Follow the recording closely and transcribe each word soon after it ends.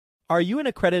Are you an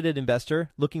accredited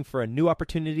investor looking for a new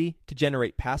opportunity to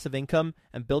generate passive income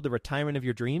and build the retirement of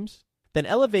your dreams? Then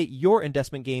elevate your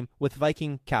investment game with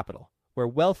Viking Capital, where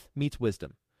wealth meets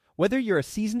wisdom. Whether you're a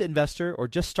seasoned investor or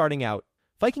just starting out,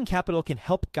 Viking Capital can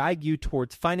help guide you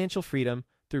towards financial freedom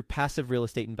through passive real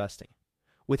estate investing.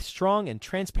 With strong and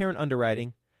transparent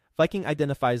underwriting, Viking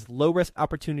identifies low-risk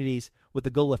opportunities with the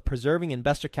goal of preserving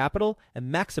investor capital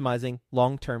and maximizing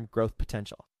long-term growth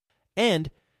potential. And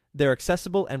their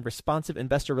accessible and responsive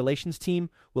investor relations team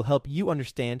will help you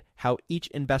understand how each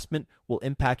investment will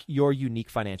impact your unique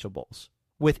financial goals.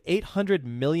 With $800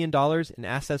 million in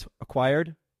assets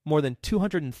acquired, more than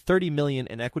 $230 million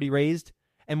in equity raised,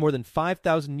 and more than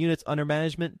 5,000 units under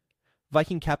management,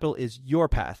 Viking Capital is your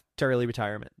path to early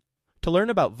retirement. To learn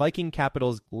about Viking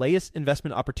Capital's latest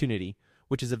investment opportunity,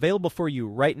 which is available for you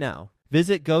right now,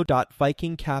 visit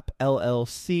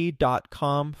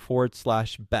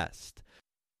go.vikingcapllc.com/best.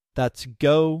 That's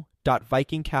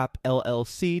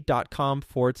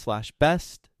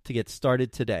go.vikingcapllc.com/best to get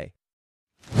started today.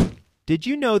 Did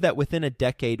you know that within a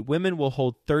decade, women will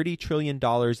hold $30 trillion in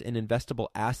investable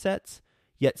assets?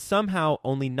 Yet somehow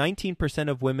only 19%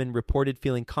 of women reported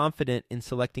feeling confident in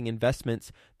selecting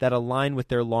investments that align with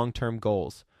their long-term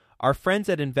goals. Our friends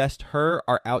at InvestHer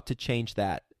are out to change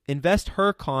that.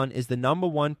 InvestHerCon is the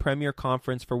 #1 premier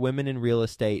conference for women in real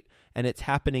estate, and it's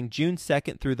happening June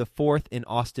 2nd through the 4th in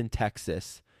Austin,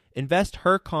 Texas.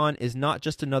 InvestHerCon is not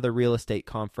just another real estate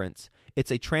conference. It's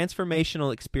a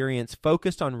transformational experience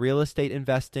focused on real estate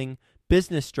investing,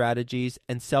 business strategies,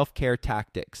 and self-care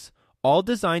tactics, all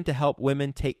designed to help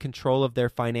women take control of their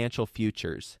financial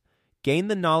futures. Gain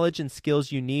the knowledge and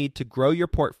skills you need to grow your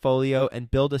portfolio and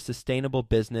build a sustainable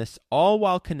business, all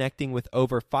while connecting with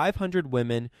over 500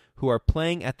 women who are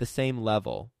playing at the same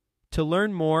level. To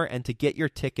learn more and to get your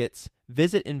tickets,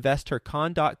 visit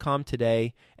InvestHerCon.com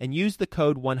today and use the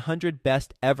code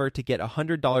 100BESTEVER to get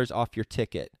 $100 off your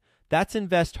ticket. That's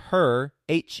InvestHer,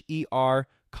 H-E-R,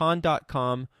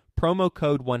 con.com, promo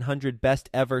code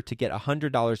 100BESTEVER to get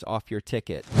 $100 off your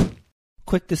ticket.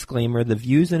 Quick disclaimer, the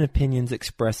views and opinions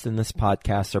expressed in this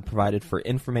podcast are provided for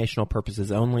informational purposes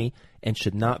only and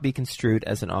should not be construed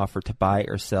as an offer to buy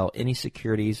or sell any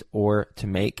securities or to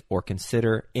make or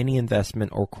consider any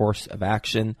investment or course of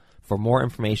action. For more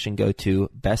information, go to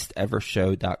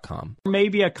bestevershow.com.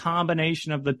 Maybe a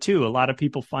combination of the two. A lot of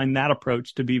people find that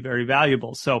approach to be very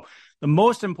valuable. So the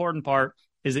most important part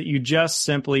is that you just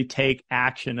simply take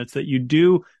action. It's that you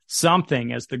do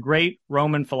something. As the great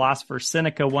Roman philosopher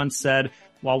Seneca once said,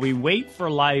 while we wait for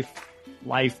life,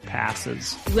 life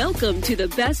passes. Welcome to the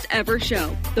Best Ever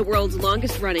Show, the world's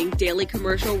longest running daily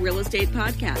commercial real estate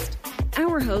podcast.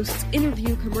 Our hosts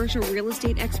interview commercial real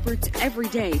estate experts every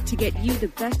day to get you the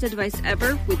best advice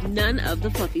ever with none of the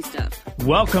fluffy stuff.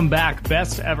 Welcome back,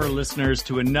 best ever listeners,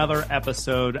 to another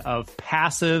episode of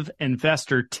Passive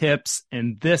Investor Tips.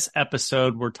 In this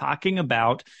episode, we're talking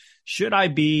about, should I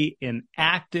be an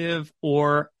active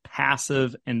or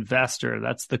passive investor?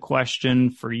 That's the question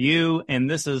for you, and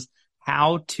this is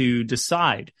how to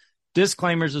decide.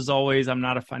 Disclaimers as always, I'm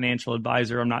not a financial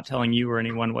advisor. I'm not telling you or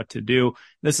anyone what to do.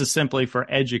 This is simply for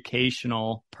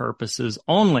educational purposes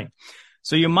only.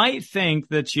 So you might think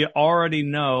that you already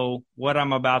know what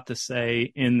I'm about to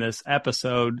say in this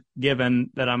episode, given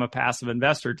that I'm a passive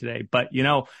investor today. But, you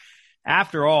know,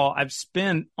 after all, I've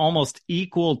spent almost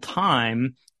equal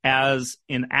time as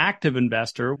an active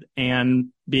investor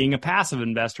and being a passive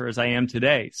investor as I am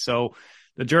today. So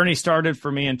the journey started for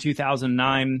me in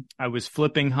 2009. I was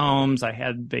flipping homes. I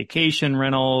had vacation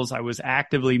rentals. I was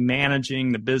actively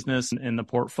managing the business and the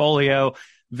portfolio,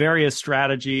 various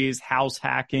strategies, house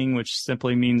hacking, which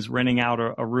simply means renting out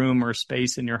a room or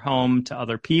space in your home to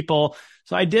other people.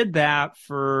 So I did that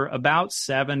for about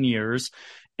 7 years.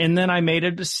 And then I made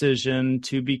a decision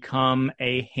to become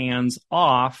a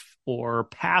hands-off or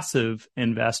passive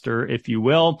investor, if you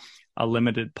will, a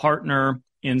limited partner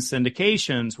in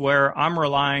syndications, where I'm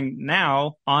relying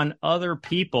now on other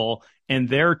people and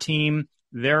their team,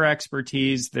 their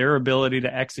expertise, their ability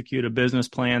to execute a business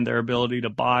plan, their ability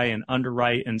to buy and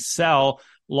underwrite and sell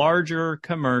larger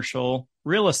commercial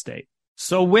real estate.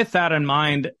 So with that in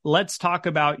mind, let's talk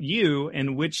about you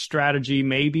and which strategy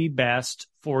may be best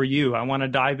for you. I want to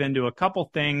dive into a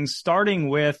couple things, starting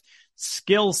with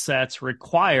skill sets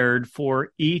required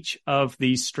for each of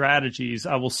these strategies.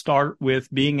 I will start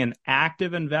with being an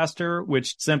active investor,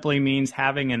 which simply means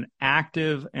having an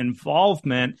active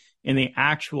involvement in the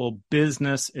actual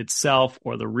business itself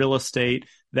or the real estate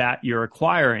that you're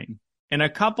acquiring. And a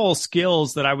couple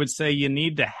skills that I would say you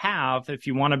need to have if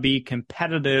you want to be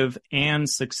competitive and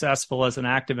successful as an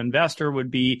active investor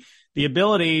would be the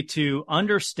ability to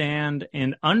understand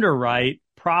and underwrite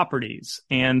properties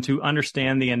and to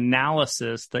understand the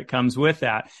analysis that comes with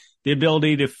that. The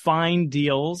ability to find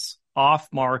deals off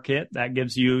market, that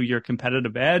gives you your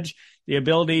competitive edge. The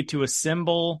ability to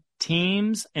assemble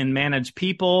teams and manage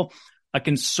people. A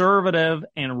conservative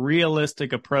and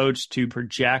realistic approach to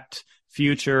project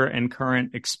future and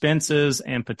current expenses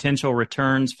and potential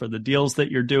returns for the deals that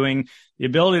you're doing, the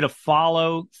ability to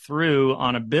follow through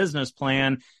on a business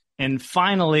plan. And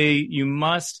finally, you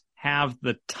must have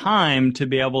the time to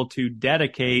be able to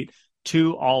dedicate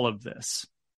to all of this.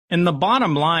 And the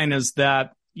bottom line is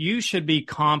that you should be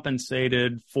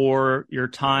compensated for your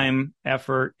time,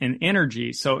 effort, and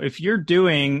energy. So if you're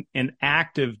doing an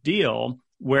active deal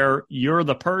where you're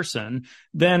the person,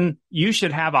 then you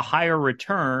should have a higher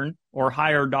return or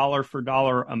higher dollar for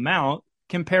dollar amount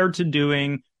compared to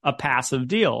doing a passive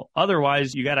deal.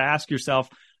 Otherwise, you got to ask yourself,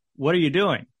 what are you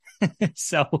doing?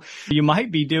 So you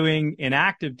might be doing an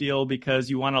active deal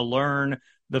because you want to learn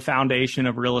the foundation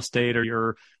of real estate, or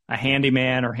you're a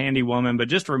handyman or handywoman. But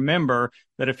just remember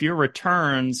that if your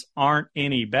returns aren't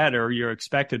any better, your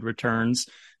expected returns,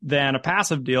 than a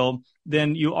passive deal,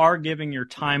 then you are giving your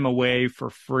time away for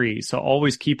free. So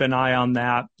always keep an eye on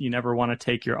that. You never want to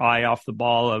take your eye off the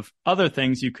ball of other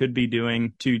things you could be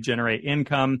doing to generate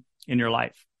income in your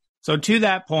life. So to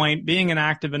that point, being an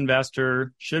active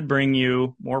investor should bring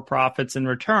you more profits in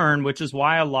return, which is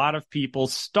why a lot of people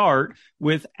start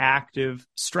with active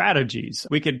strategies.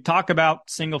 We could talk about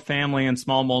single family and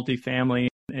small multifamily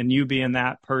and you being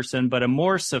that person, but a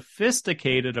more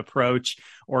sophisticated approach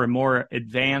or a more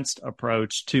advanced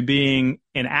approach to being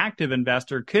an active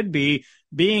investor could be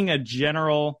being a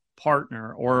general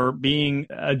partner or being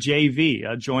a JV,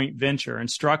 a joint venture, and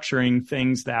structuring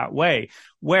things that way,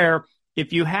 where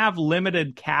if you have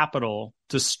limited capital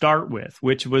to start with,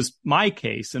 which was my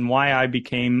case and why I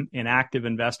became an active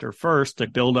investor first to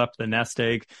build up the nest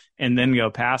egg and then go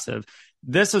passive,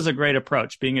 this is a great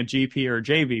approach, being a GP or a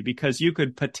JV, because you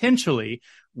could potentially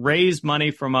raise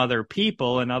money from other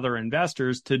people and other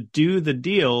investors to do the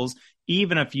deals,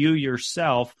 even if you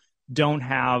yourself don't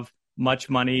have much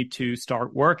money to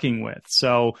start working with.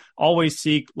 So always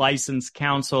seek licensed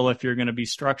counsel if you're going to be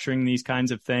structuring these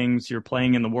kinds of things. You're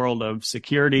playing in the world of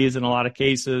securities in a lot of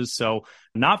cases. So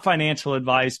not financial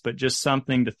advice, but just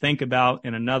something to think about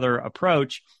in another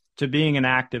approach to being an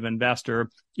active investor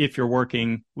if you're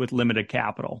working with limited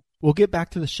capital. We'll get back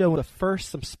to the show, but first,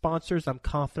 some sponsors I'm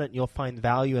confident you'll find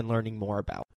value in learning more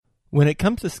about. When it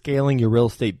comes to scaling your real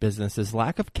estate business, is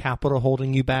lack of capital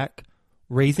holding you back?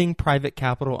 Raising private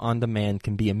capital on demand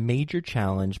can be a major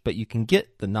challenge, but you can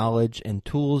get the knowledge and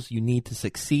tools you need to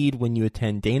succeed when you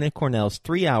attend Dana Cornell's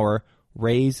 3-hour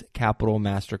Raise Capital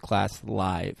Masterclass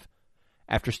live.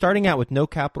 After starting out with no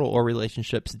capital or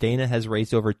relationships, Dana has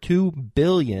raised over $2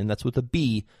 billion, that's with a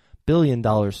B, $billion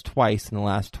twice in the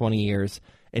last 20 years,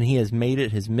 and he has made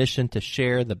it his mission to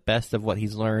share the best of what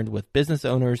he's learned with business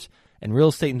owners and real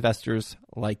estate investors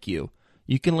like you.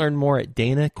 You can learn more at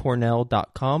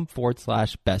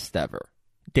danacornell.com/best ever.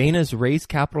 Dana's Raise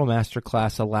Capital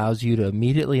Masterclass allows you to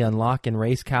immediately unlock and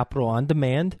raise capital on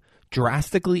demand,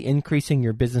 drastically increasing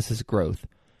your business's growth.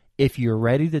 If you're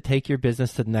ready to take your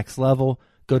business to the next level,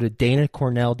 go to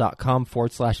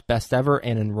danacornell.com/best ever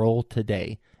and enroll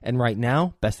today. And right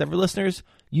now, Best Ever listeners,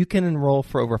 you can enroll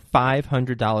for over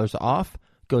 $500 off.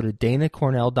 Go to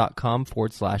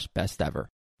danacornell.com/best ever.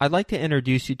 I'd like to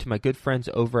introduce you to my good friends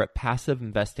over at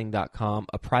PassiveInvesting.com,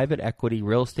 a private equity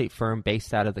real estate firm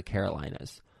based out of the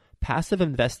Carolinas.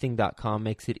 PassiveInvesting.com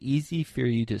makes it easy for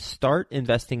you to start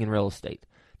investing in real estate.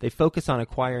 They focus on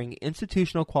acquiring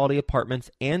institutional quality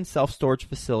apartments and self-storage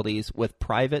facilities with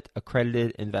private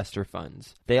accredited investor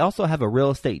funds. They also have a real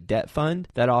estate debt fund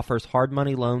that offers hard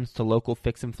money loans to local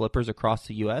fix and flippers across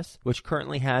the U.S., which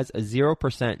currently has a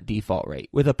 0% default rate.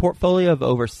 With a portfolio of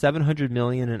over $700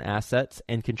 million in assets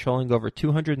and controlling over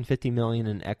 $250 million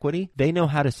in equity, they know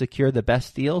how to secure the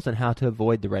best deals and how to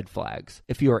avoid the red flags.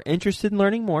 If you are interested in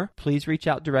learning more, please reach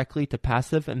out directly to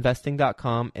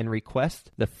PassiveInvesting.com and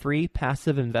request the free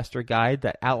Passive Investor Guide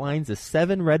that outlines the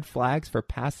 7 red flags for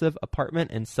passive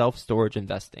apartment and self-storage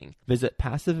investing. Visit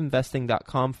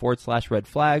PassiveInvesting.com/red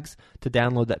flags to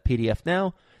download that PDF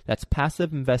now. That's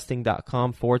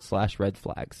PassiveInvesting.com/red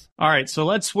flags. All right, so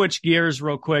let's switch gears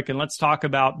real quick and let's talk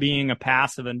about being a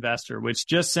passive investor, which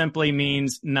just simply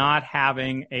means not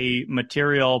having a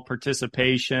material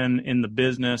participation in the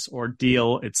business or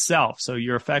deal itself. So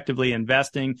you're effectively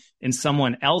investing in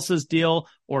someone else's deal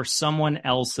or someone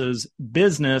else's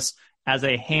business as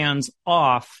a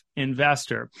hands-off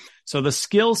investor. So the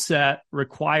skill set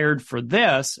required for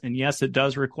this, and yes, it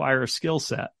does require a skill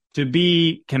set, to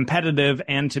be competitive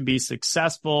and to be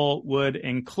successful would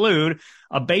include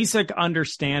a basic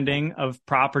understanding of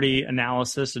property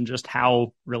analysis and just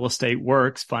how real estate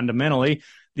works fundamentally,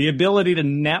 the ability to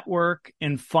network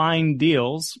and find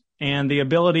deals, and the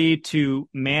ability to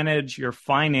manage your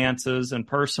finances and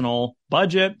personal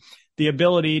budget, the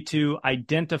ability to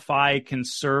identify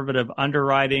conservative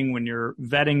underwriting when you're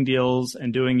vetting deals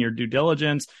and doing your due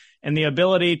diligence, and the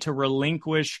ability to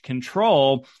relinquish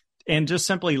control and just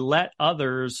simply let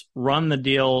others run the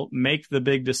deal, make the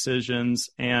big decisions,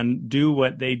 and do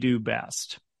what they do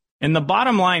best. And the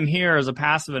bottom line here as a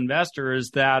passive investor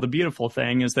is that the beautiful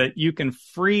thing is that you can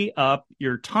free up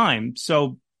your time.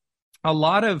 So a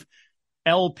lot of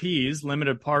LPs,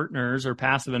 limited partners or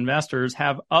passive investors,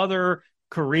 have other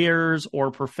careers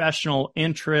or professional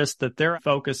interests that they're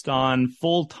focused on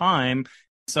full time.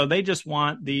 So they just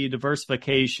want the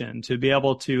diversification to be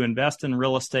able to invest in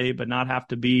real estate, but not have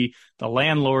to be the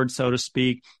landlord, so to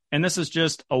speak. And this is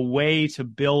just a way to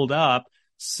build up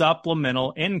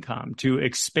supplemental income, to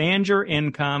expand your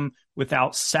income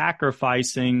without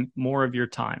sacrificing more of your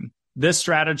time. This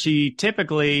strategy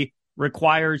typically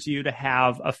requires you to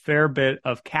have a fair bit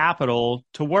of capital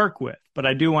to work with. But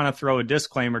I do want to throw a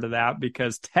disclaimer to that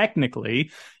because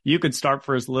technically you could start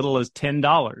for as little as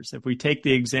 $10. If we take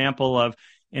the example of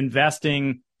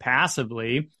investing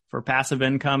passively for passive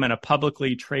income in a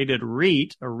publicly traded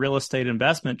REIT, a real estate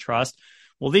investment trust,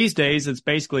 well, these days it's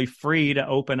basically free to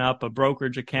open up a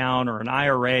brokerage account or an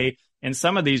IRA. And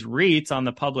some of these REITs on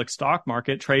the public stock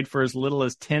market trade for as little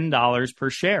as $10 per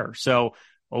share. So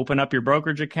open up your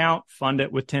brokerage account, fund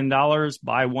it with $10,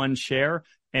 buy one share.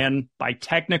 And by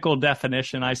technical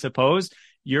definition, I suppose,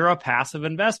 you're a passive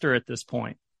investor at this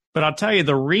point. But I'll tell you,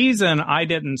 the reason I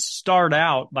didn't start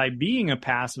out by being a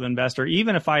passive investor,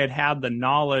 even if I had had the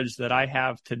knowledge that I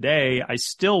have today, I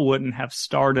still wouldn't have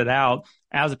started out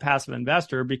as a passive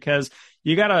investor because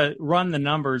you got to run the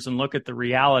numbers and look at the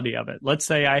reality of it. Let's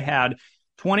say I had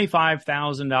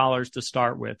 $25,000 to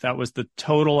start with. That was the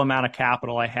total amount of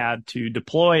capital I had to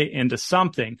deploy into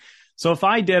something. So if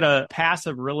I did a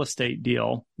passive real estate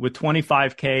deal with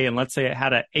 $25K and let's say it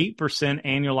had an 8%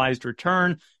 annualized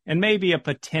return and maybe a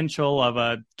potential of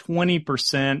a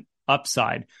 20%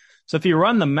 upside. So if you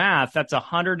run the math, that's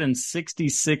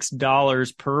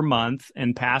 $166 per month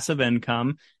in passive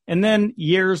income. And then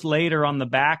years later on the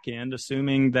back end,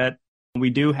 assuming that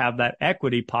we do have that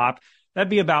equity pop, that'd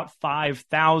be about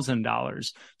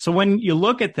 $5,000. So when you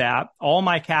look at that, all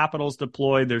my capital's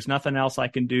deployed. There's nothing else I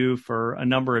can do for a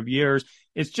number of years.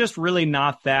 It's just really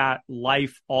not that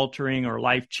life-altering or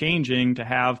life-changing to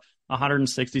have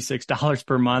 $166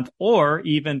 per month or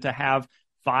even to have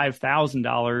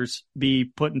 $5,000 be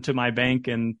put into my bank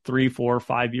in 3, 4,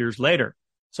 5 years later.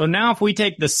 So now if we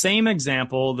take the same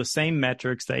example, the same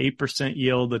metrics, the 8%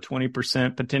 yield, the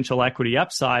 20% potential equity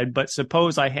upside, but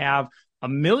suppose I have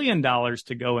 $1 million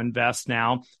to go invest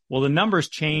now, well, the numbers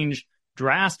change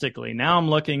drastically. Now I'm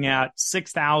looking at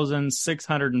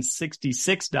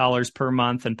 $6,666 per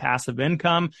month in passive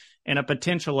income and a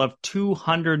potential of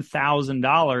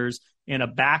 $200,000 in a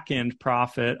back-end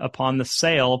profit upon the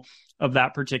sale of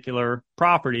that particular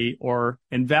property or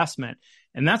investment.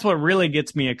 And that's what really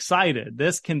gets me excited.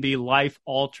 This can be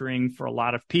life-altering for a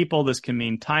lot of people. This can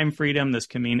mean time freedom. This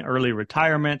can mean early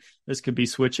retirement. This could be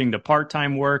switching to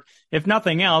part-time work. If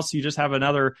nothing else, you just have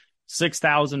another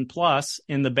 $6,000 plus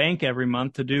in the bank every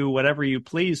month to do whatever you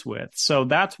please with. So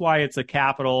that's why it's a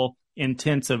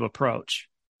capital-intensive approach.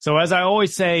 So as I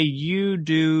always say, you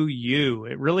do you.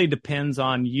 It really depends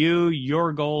on you,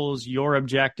 your goals, your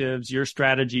objectives, your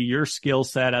strategy, your skill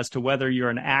set as to whether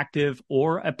you're an active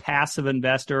or a passive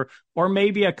investor, or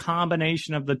maybe a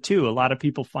combination of the two. A lot of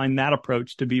people find that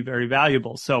approach to be very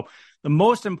valuable. So the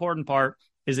most important part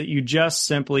is that you just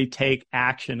simply take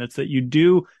action. It's that you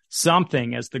do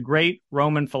something. As the great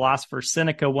Roman philosopher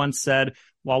Seneca once said,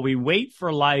 while we wait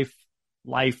for life,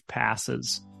 life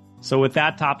passes. So with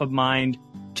that top of mind,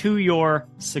 to your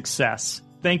success.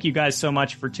 Thank you guys so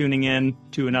much for tuning in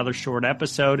to another short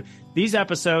episode. These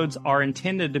episodes are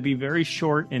intended to be very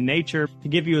short in nature to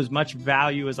give you as much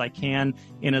value as I can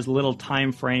in as little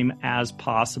time frame as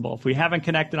possible. If we haven't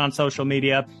connected on social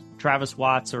media, Travis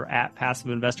Watts or at Passive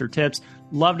Investor Tips,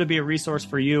 love to be a resource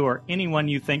for you or anyone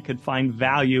you think could find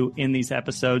value in these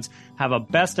episodes. Have a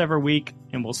best ever week,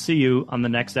 and we'll see you on the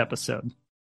next episode.